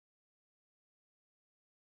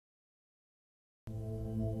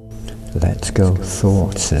Let go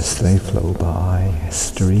thoughts as they flow by,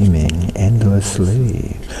 streaming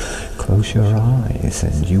endlessly. Close your eyes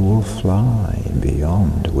and you will fly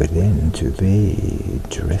beyond within to be,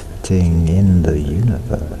 drifting in the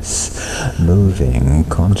universe, moving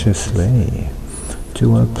consciously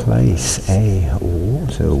to a place, a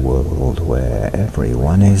water world where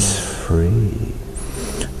everyone is free.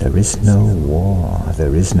 There is no war,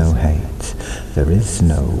 there is no hate, there is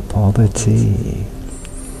no poverty.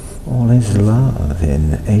 All is love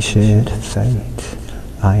in a shared fate.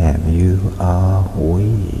 I am, you are,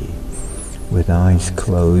 we. With eyes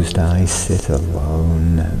closed I sit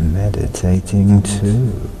alone, meditating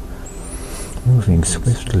too. Moving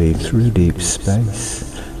swiftly through deep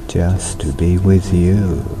space, just to be with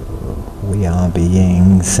you. We are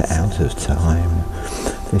beings out of time.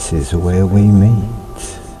 This is where we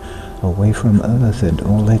meet. Away from earth and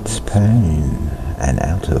all its pain, an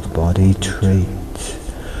out-of-body treat.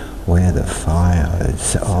 Where the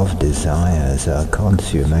fires of desires are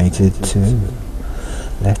consummated too.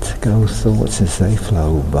 Let go thoughts as they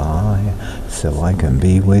flow by, so I can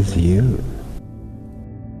be with you.